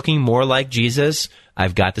start looking more like Jesus,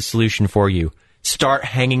 I've got the solution for you. Start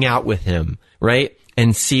hanging out with him, right?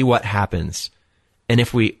 And see what happens. And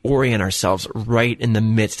if we orient ourselves right in the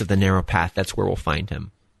midst of the narrow path, that's where we'll find him.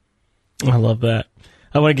 I love that.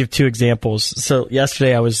 I want to give two examples. So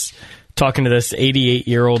yesterday I was talking to this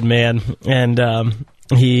 88-year-old man, and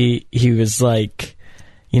he was like,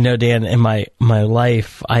 Dan, in my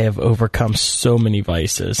life, I have overcome so many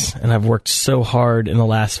vices, and I've worked so hard in the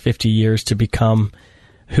last 50 years to become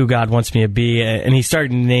who God wants me to be. And he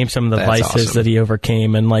started to name some of the vices that he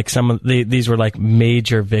overcame, and some of these were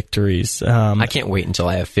major victories. I can't wait until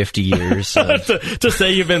I have 50 years to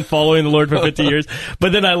say you've been following the Lord for 50 years.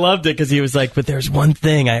 But then I loved it because he was like, but there's one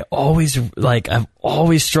thing I've always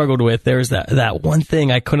struggled with. There's that one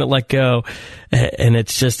thing I couldn't let go. And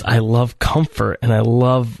it's just, I love comfort and I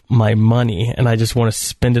love my money and I just want to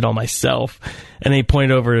spend it on myself. And he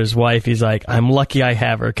pointed over at his wife. He's like, I'm lucky I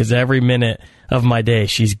have her because every minute of my day,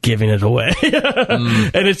 she's giving it away.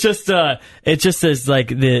 And it just is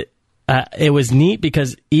it was neat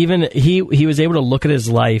because even he was able to look at his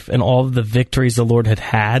life and all of the victories the Lord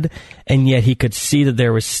had, and yet he could see that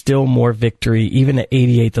there was still more victory, even at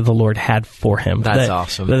 88, that the Lord had for him. That's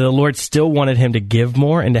awesome. That the Lord still wanted him to give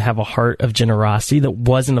more and to have a heart of generosity that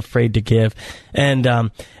wasn't afraid to give. And I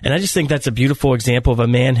just think that's a beautiful example of a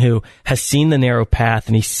man who has seen the narrow path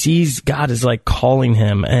and he sees God is calling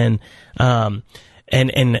him. And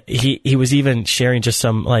he was even sharing just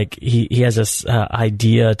some, he has this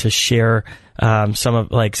idea to share some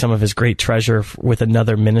of his great treasure with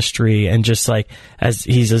another ministry, and just as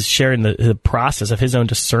he's sharing the process of his own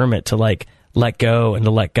discernment to let go and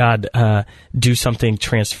to let God do something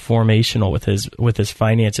transformational with his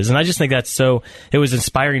finances. And I just think it was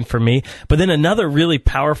inspiring for me. But then another really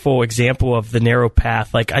powerful example of the narrow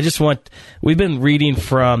path, we've been reading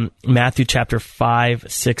from Matthew chapter 5,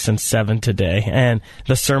 6, and 7 today, and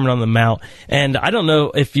the Sermon on the Mount. And I don't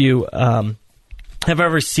know if you have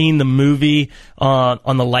ever seen the movie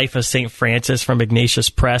on the life of St. Francis from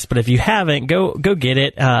Ignatius Press, but if you haven't, go get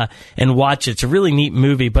it and watch it. It's a really neat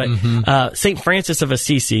movie. But St. Francis of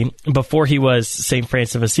Assisi, before he was St.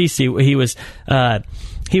 Francis of Assisi, he was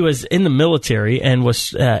he was in the military and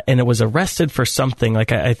it was arrested for something.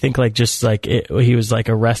 Like I think like just like he was like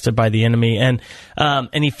arrested by the enemy, and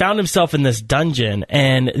he found himself in this dungeon,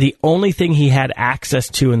 and the only thing he had access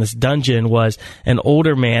to in this dungeon was an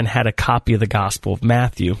older man had a copy of the Gospel of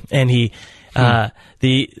Matthew, and he.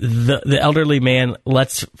 The elderly man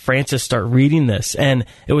lets Francis start reading this, and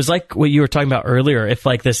it was like what you were talking about earlier. If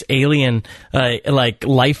like this alien like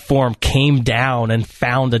life form came down and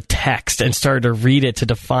found a text and started to read it to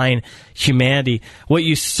define humanity, what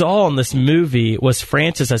you saw in this movie was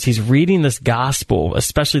Francis as he's reading this gospel,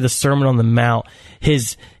 especially the Sermon on the Mount.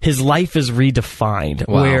 His life is redefined.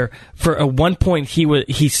 Wow. Where for at one point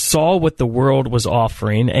he saw what the world was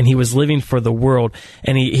offering, and he was living for the world,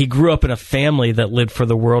 and he grew up in a family that lived for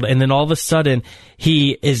the world, and then all of a sudden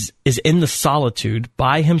he is in the solitude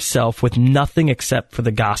by himself with nothing except for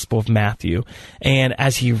the Gospel of Matthew. And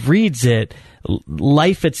as he reads it,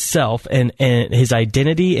 life itself and his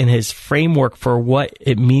identity and his framework for what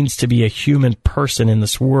it means to be a human person in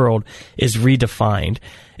this world is redefined.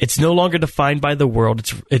 It's no longer defined by the world.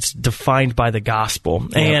 It's defined by the gospel.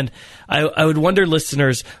 Yep. And I would wonder,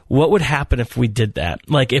 listeners, what would happen if we did that?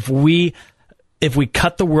 Like if we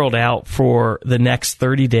cut the world out for the next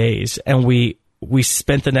 30 days and we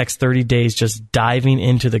spent the next 30 days just diving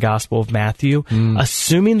into the Gospel of Matthew,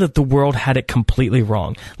 assuming that the world had it completely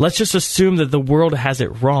wrong. Let's just assume that the world has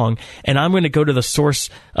it wrong, and I'm going to go to the source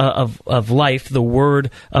of life, the Word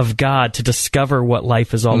of God, to discover what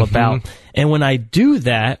life is all about. And when I do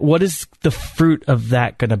that, what is the fruit of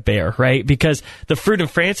that going to bear, right? Because the fruit in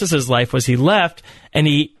Francis's life was he left, and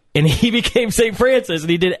he became St. Francis, and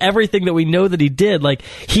he did everything that we know that he did. Like,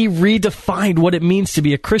 he redefined what it means to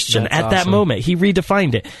be a Christian. That's awesome. That moment. He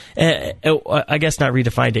redefined it. I guess not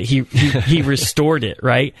redefined it. He restored it,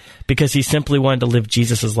 right? Because he simply wanted to live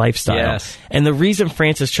Jesus' lifestyle. Yes. And the reason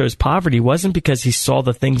Francis chose poverty wasn't because he saw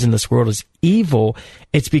the things in this world as evil.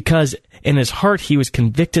 It's because in his heart, he was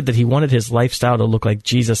convicted that he wanted his lifestyle to look like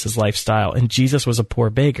Jesus' lifestyle, and Jesus was a poor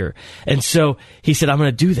beggar. And so he said, I'm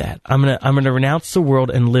going to do that. I'm going to renounce the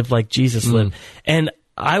world and live like Jesus lived. And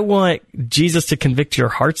I want Jesus to convict your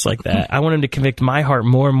hearts like that. I want him to convict my heart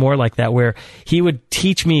more and more like that, where he would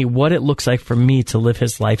teach me what it looks like for me to live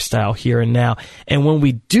his lifestyle here and now. And when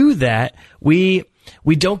we do that, we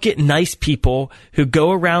don't get nice people who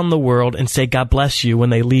go around the world and say, God bless you, when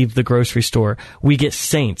they leave the grocery store. We get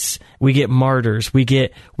saints. We get martyrs. We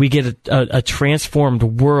get a transformed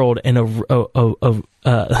world, and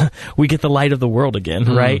we get the light of the world again,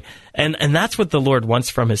 right? And that's what the Lord wants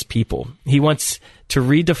from his people. He wants to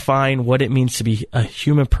redefine what it means to be a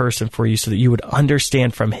human person for you, so that you would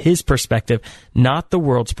understand from his perspective, not the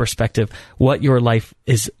world's perspective, what your life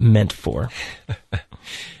is meant for.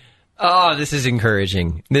 Oh, this is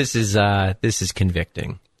encouraging. This is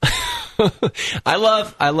convicting. I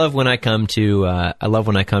love when I come to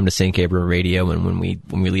St. Gabriel Radio, and when we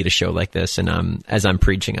lead a show like this, and as I'm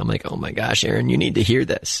preaching, I'm like, oh my gosh, Aaron, you need to hear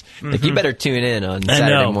this. Like, you better tune in on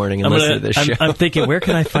Saturday morning and listen to this show. I'm thinking, where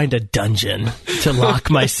can I find a dungeon to lock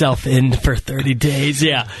myself in for 30 days?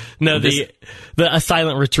 Yeah, no, a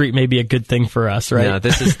silent retreat may be a good thing for us, right? No,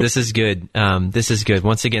 this is good. This is good.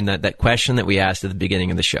 Once again, that question that we asked at the beginning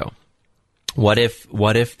of the show. What if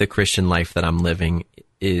the Christian life that I'm living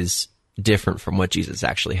is different from what Jesus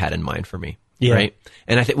actually had in mind for me? Yeah. Right?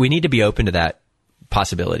 And I think we need to be open to that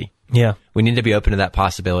possibility. Yeah. We need to be open to that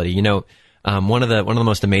possibility. You know, one of the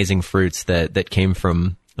most amazing fruits that came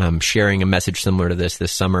from sharing a message similar to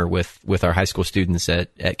this summer with our high school students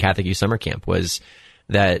at Catholic Youth Summer Camp was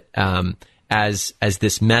that as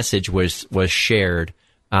this message was shared,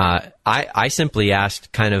 I simply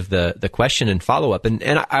asked kind of the question and follow up, and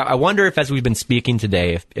I wonder if, as we've been speaking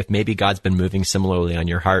today, if maybe God's been moving similarly on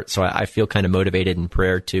your heart. So I feel kind of motivated in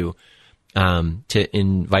prayer to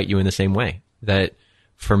invite you in the same way, that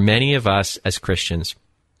for many of us as Christians,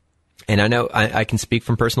 and I know I can speak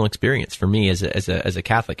from personal experience. For me as a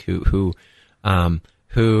Catholic who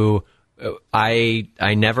I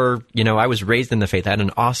never, I was raised in the faith. I had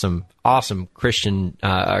an awesome Christian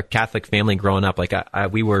Catholic family growing up. Like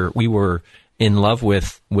we were in love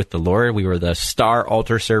with the Lord. We were the star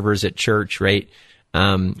altar servers at church, right?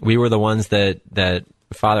 We were the ones that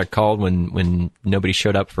Father called when nobody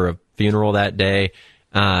showed up for a funeral that day.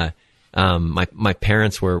 My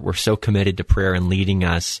parents were so committed to prayer and leading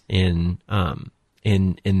us in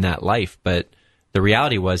that life, but the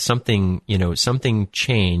reality was something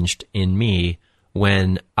changed in me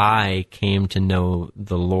when I came to know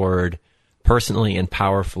the Lord personally and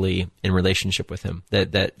powerfully in relationship with him.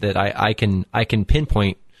 That I can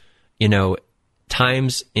pinpoint,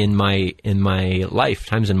 times in my life,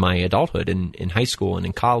 times in my adulthood, in high school and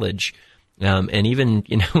in college, and even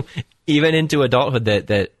even into adulthood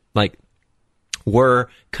that like were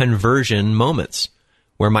conversion moments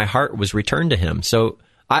where my heart was returned to Him. So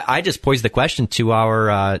I just posed the question to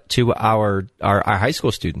our high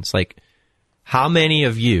school students, like, how many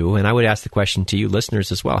of you, and I would ask the question to you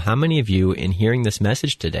listeners as well, how many of you in hearing this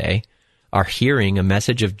message today are hearing a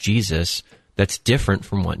message of Jesus that's different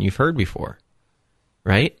from what you've heard before,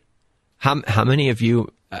 right? How many of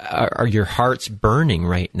you are your hearts burning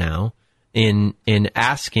right now in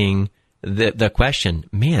asking the question,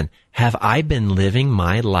 man, have I been living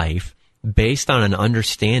my life based on an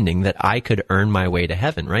understanding that I could earn my way to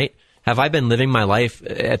heaven, right? Have I been living my life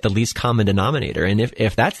at the least common denominator? And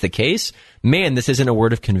if that's the case, man, this isn't a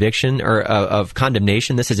word of conviction or of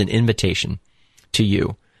condemnation. This is an invitation to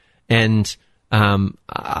you. And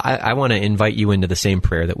I want to invite you into the same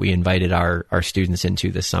prayer that we invited our students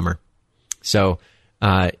into this summer. So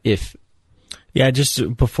just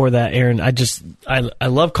before that, Aaron, I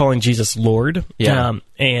love calling Jesus Lord. Yeah.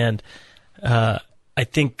 I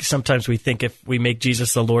think sometimes we think if we make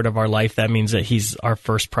Jesus the Lord of our life, that means that He's our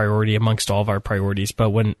first priority amongst all of our priorities.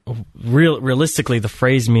 But when realistically the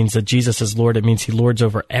phrase means that Jesus is Lord, it means He lords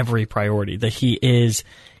over every priority, that He is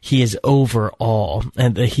over all,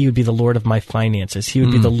 and that He would be the Lord of my finances. He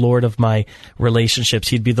would be the Lord of my relationships.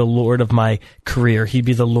 He'd be the Lord of my career. He'd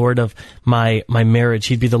be the Lord of my marriage.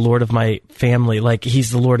 He'd be the Lord of my family. Like, He's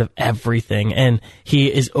the Lord of everything, and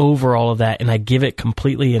He is over all of that, and I give it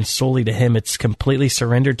completely and solely to Him. It's completely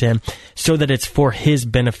surrendered to Him so that it's for His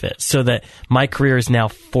benefit, so that my career is now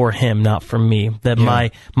for Him, not for me, that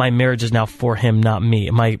my marriage is now for Him, not me,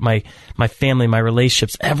 my family, my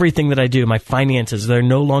relationships, everything that I do, my finances, they're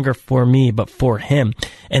no longer for me, but for Him.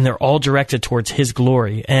 And they're all directed towards His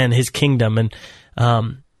glory and His kingdom. And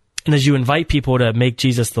as you invite people to make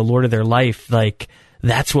Jesus the Lord of their life, like,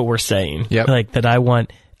 that's what we're saying. Yep. Like, that I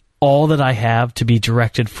want all that I have to be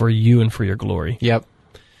directed for You and for Your glory. Yep.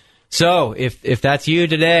 So if that's you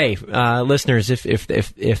today, listeners,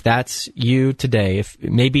 if that's you today, if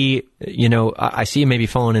maybe, I see you maybe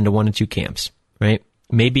falling into one of two camps, right?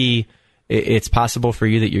 Maybe it's possible for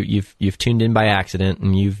you that you've tuned in by accident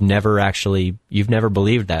and you've never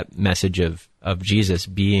believed that message of Jesus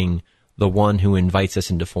being the one who invites us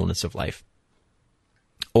into fullness of life.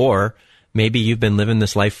 Or maybe you've been living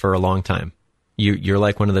this life for a long time. You're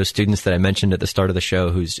like one of those students that I mentioned at the start of the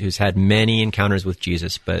show who's had many encounters with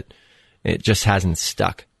Jesus, but it just hasn't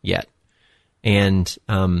stuck yet. And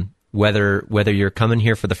whether you're coming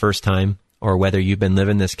here for the first time or whether you've been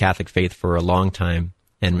living this Catholic faith for a long time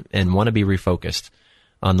and want to be refocused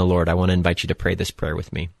on the Lord, I want to invite you to pray this prayer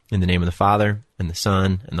with me. In the name of the Father, and the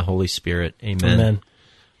Son, and the Holy Spirit. Amen.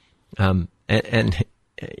 Why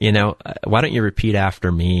don't you repeat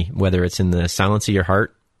after me, whether it's in the silence of your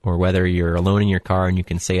heart or whether you're alone in your car and you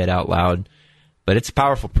can say it out loud. But it's a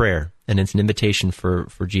powerful prayer, and it's an invitation for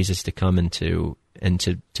Jesus to come and to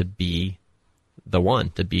be the one,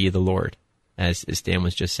 to be the Lord, as Dan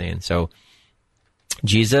was just saying. So,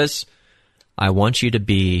 Jesus, I want You to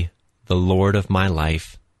be the Lord of my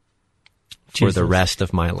life for the rest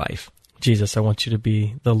of my life. Jesus, I want You to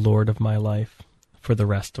be the Lord of my life for the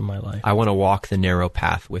rest of my life. I want to walk the narrow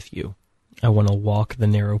path with You. I want to walk the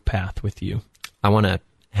narrow path with You. I want to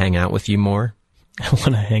hang out with You more. I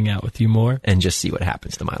want to hang out with You more. And just see what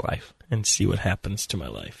happens to my life. And see what happens to my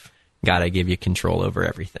life. God, I give You control over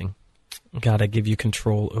everything. God, I give You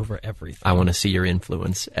control over everything. I want to see Your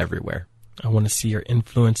influence everywhere. I want to see Your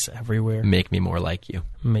influence everywhere. Make me more like You.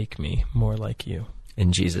 Make me more like You.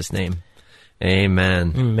 In Jesus' name.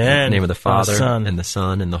 Amen. Amen. In the name of the Father, and the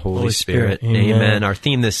Son, and the Holy Spirit. Amen. Our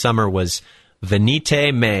theme this summer was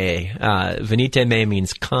Venite Me. Venite Me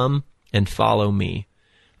means come and follow me.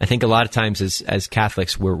 I think a lot of times as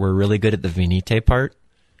Catholics, we're really good at the Venite part,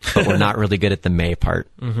 but we're not really good at the Me part.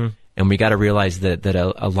 Mm-hmm. And we got to realize that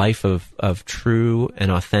a life of true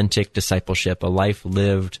and authentic discipleship, a life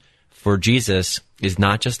lived for Jesus, is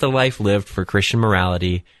not just a life lived for Christian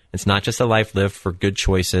morality. It's not just a life lived for good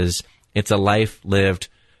choices. It's a life lived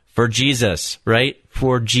for Jesus, right?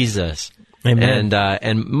 For Jesus. Amen.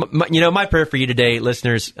 And my prayer for you today,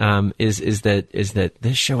 listeners, is that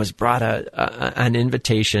this show has brought an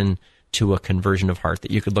invitation to a conversion of heart,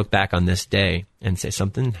 that you could look back on this day and say,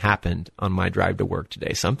 something happened on my drive to work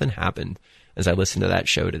today. Something happened as I listened to that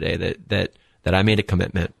show today that I made a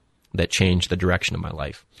commitment that changed the direction of my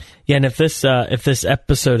life. Yeah, and if this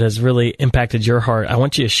episode has really impacted your heart, I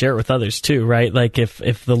want you to share it with others too, right? Like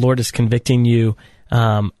if the Lord is convicting you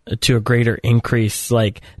to a greater increase.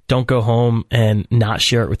 Like, don't go home and not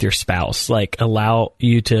share it with your spouse. Like, allow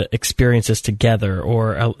you to experience this together,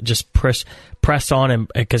 or just press on, and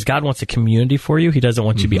because God wants a community for you. He doesn't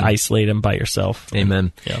want you to be isolated and by yourself.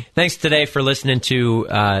 Amen. Yeah. Thanks today for listening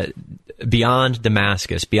to Beyond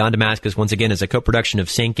Damascus. Beyond Damascus, once again, is a co-production of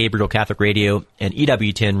St. Gabriel Catholic Radio and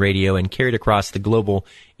EWTN Radio, and carried across the global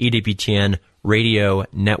EWTN radio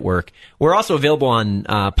network. We're also available on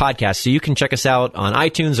podcasts, so you can check us out on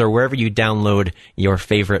iTunes or wherever you download your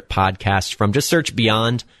favorite podcasts from. Just search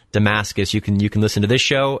Beyond Damascus. You can listen to this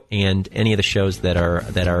show and any of the shows that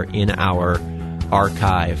are in our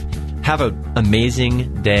archive. Have an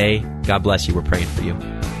amazing day. God bless you. We're praying for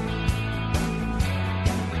you.